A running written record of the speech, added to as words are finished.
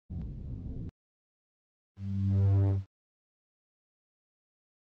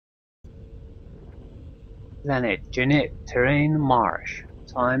Planet Genet, terrain Marsh,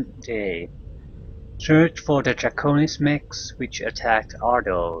 time day. Search for the Draconis mechs which attacked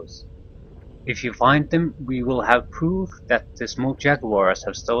Ardos. If you find them, we will have proof that the Smoke Jaguars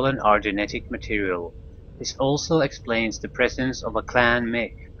have stolen our genetic material. This also explains the presence of a clan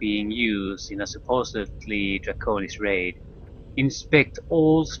mech being used in a supposedly Draconis raid. Inspect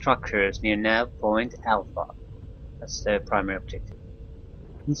all structures near Nav Point Alpha. That's the primary objective.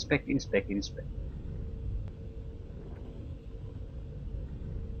 Inspect, inspect, inspect.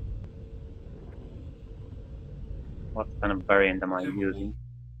 What kind of variant am I using?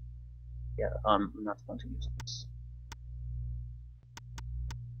 Yeah, I'm not going to use this.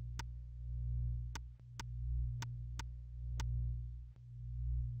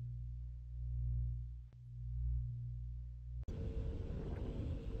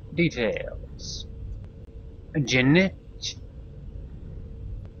 Details. Genet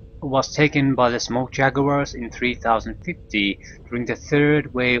was taken by the Smoke Jaguars in 3050 during the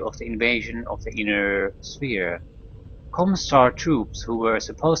third wave of the invasion of the Inner Sphere. Comstar troops, who were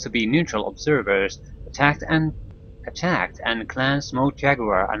supposed to be neutral observers, attacked and Clan Smoke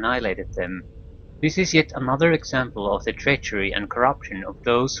Jaguar annihilated them. This is yet another example of the treachery and corruption of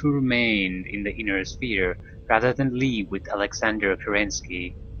those who remained in the Inner Sphere rather than leave with Alexander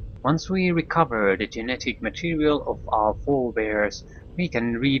Kerensky. Once we recover the genetic material of our forebears, we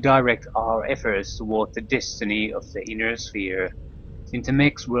can redirect our efforts toward the destiny of the Inner Sphere. Since the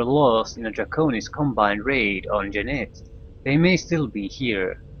mechs were lost in a Draconis combined raid on Genet, they may still be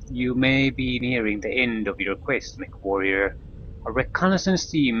here. You may be nearing the end of your quest, mech warrior. A reconnaissance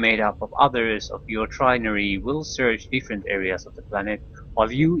team made up of others of your trinary will search different areas of the planet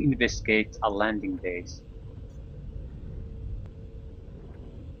while you investigate a landing base.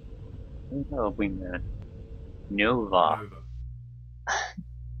 Oh, wingman. Nova.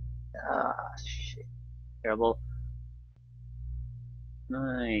 Nova. Shit. Terrible.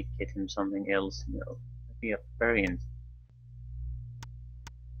 I get him something else, no. Maybe a variant.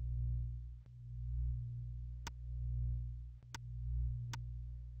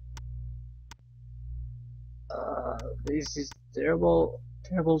 This is terrible,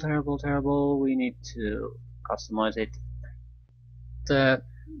 terrible, terrible, terrible. We need to customize it. The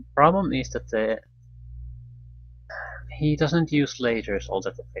problem is that he doesn't use lasers all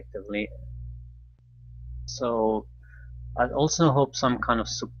that effectively. So I'd also hope some kind of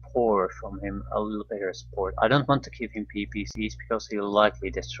support from him, a little better support. I don't want to give him PPCs because he'll likely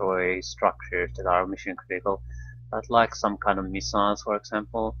destroy structures that are mission critical. I'd like some kind of missiles, for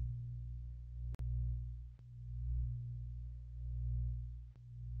example.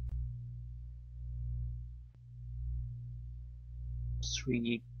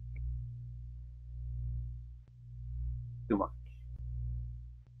 Three. Too much.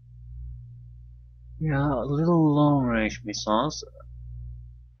 Yeah, a little long-range missiles.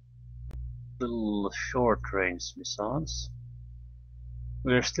 Little short-range missiles.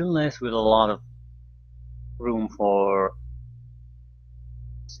 We're still left with a lot of room for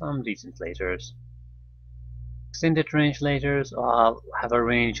some decent lasers. Extended range lasers have a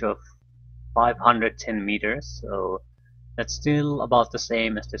range of 510 meters, so that's still about the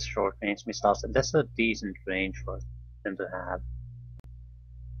same as the short range missiles, and that's a decent range for them to have.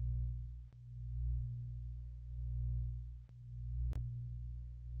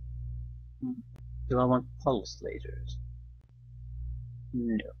 Do I want pulse lasers?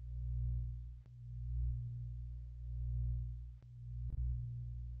 No.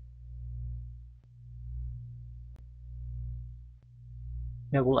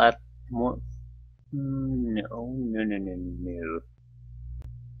 Yeah, we'll add more. No, no, no, no, no.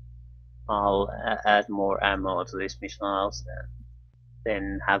 I'll add more ammo to these missiles and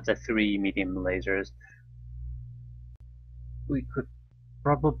then have the 3 medium lasers. We could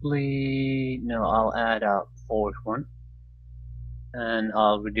probably... no, I'll add a 4th one. And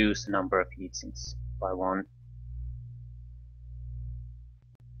I'll reduce the number of heat sinks by 1.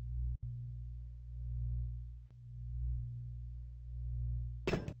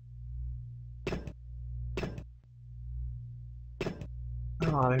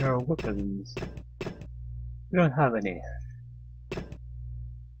 Ah, there are weapons. We don't have any.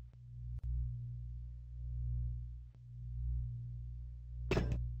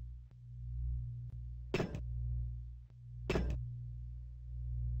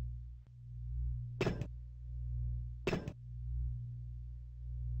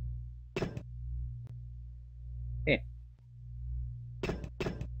 Okay.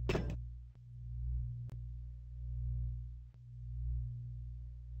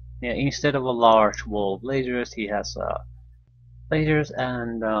 Yeah, instead of a large wall of lasers, he has lasers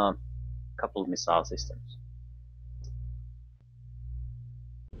and a couple of missile systems.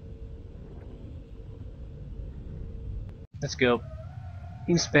 Let's go.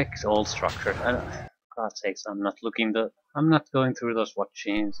 Inspect all structures. God's sakes, I'm not going through those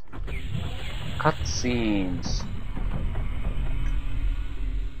watchings. Cutscenes.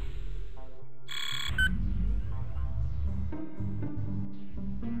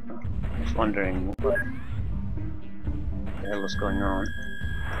 I was wondering what the hell was going on.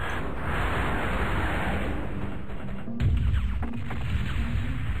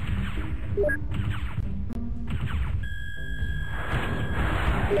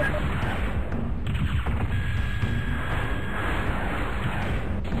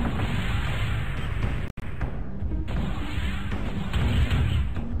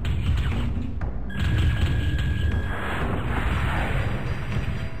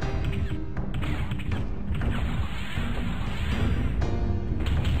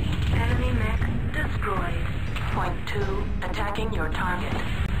 Enemy mech destroyed. Point 2, attacking your target.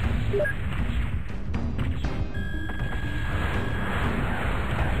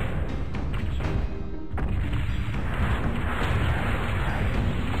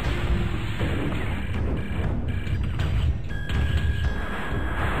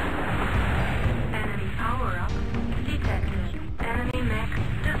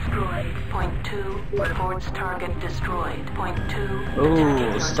 Reports target destroyed. Point 2.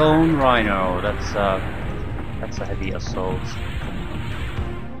 Oh, Stone Rhino. That's a heavy assault.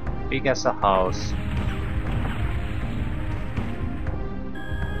 Big as a house.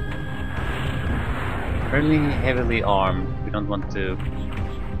 Fairly heavily armed. We don't want to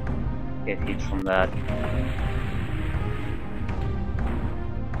get hit from that.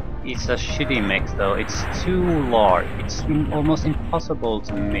 It's a shitty mech though. It's too large. It's almost impossible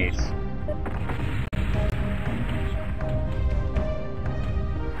to miss.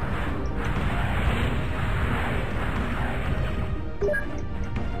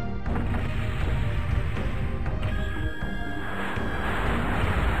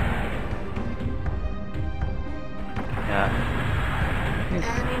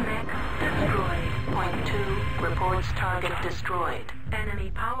 Enemy mech destroyed. Point 2. Reports target destroyed.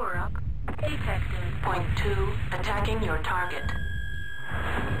 Enemy power-up detected. Point 2. Attacking your target.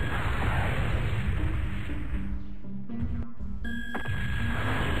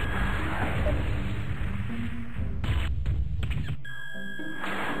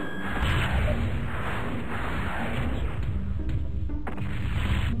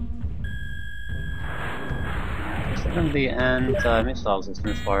 Secondly, anti-missile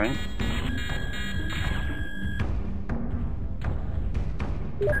systems firing.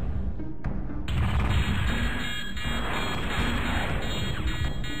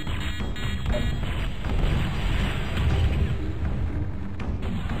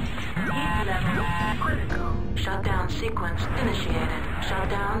 Critical. Shutdown sequence initiated.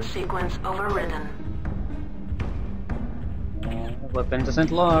 Shutdown sequence overridden. Weapon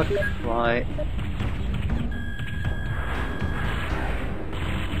doesn't lock. Why?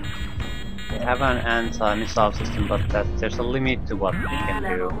 They have an anti-missile system, but there's a limit to what we can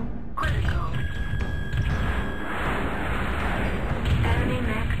do. Critical. Enemy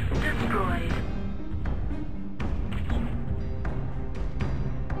mech destroyed.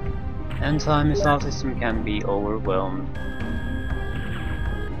 Anti-missile system can be overwhelmed.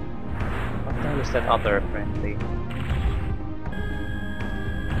 What the hell is that other friendly?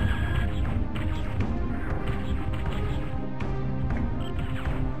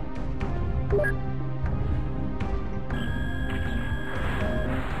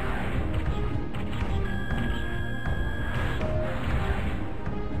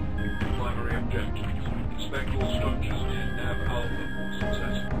 Primary objective. Inspect all structures near Nav Alpha.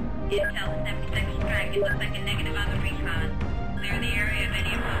 Successful. Intel 76 strike. It looks like a negative on the recon. Clear the area of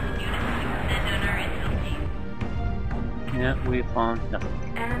any opposing units to send on our intel team. Yeah, we found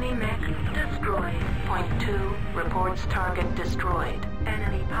nothing. Enemy mech destroyed. Point 2. Reports target destroyed.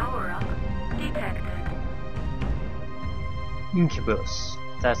 Enemy power-up detected. Incubus.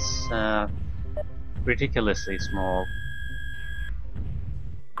 That's ridiculously small.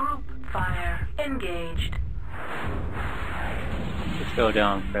 Group fire engaged. Let's go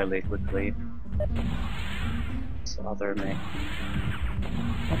down fairly quickly. This other mech.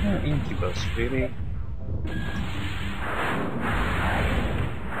 Other Incubus, really?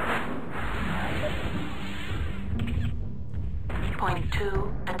 Point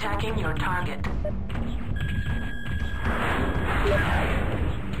 2. Attacking your target.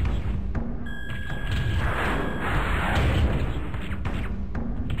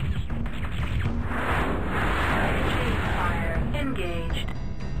 Fire engaged.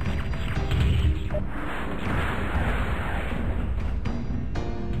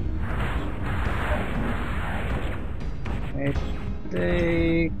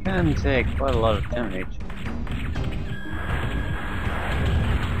 they can take quite a lot of damage.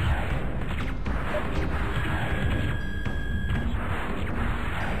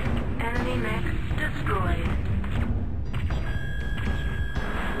 Enemy mech destroyed.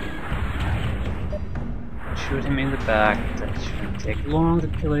 Shoot him in the back, that shouldn't take long to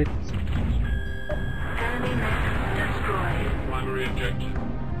kill it. Enemy mech destroyed. Primary objective.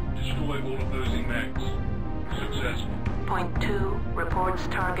 Destroy all opposing mechs. Successful. Point 2 reports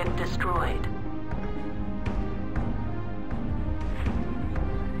target destroyed.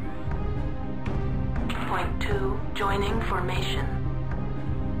 Point 2 joining formation.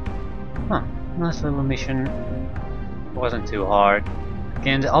 Huh, nice little mission. Wasn't too hard.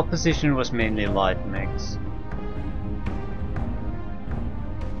 Again, the opposition was mainly light mechs.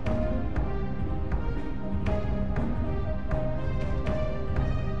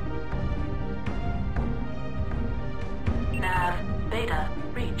 Nav Beta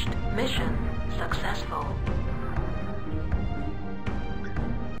reached. Mission successful.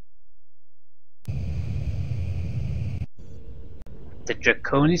 The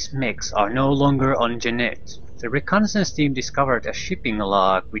Draconis mechs are no longer on Genet. The reconnaissance team discovered a shipping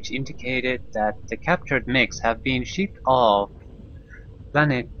log which indicated that the captured mechs have been shipped off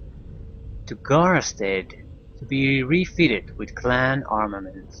planet to Garsted to be refitted with clan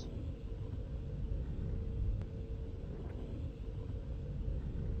armaments.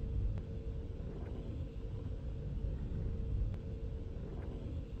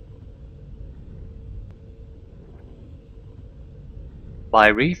 By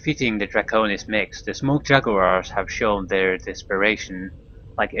refitting the Draconis mechs, the Smoke Jaguars have shown their desperation.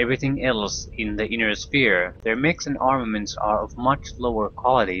 Like everything else in the Inner Sphere, their mechs and armaments are of much lower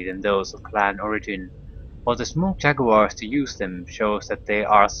quality than those of Clan Origin. For the Smoke Jaguars to use them shows that they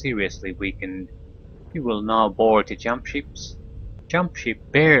are seriously weakened. We will now board the jump ships. Jump ship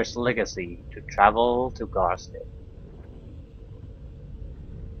Bear's Legacy to travel to Garsted.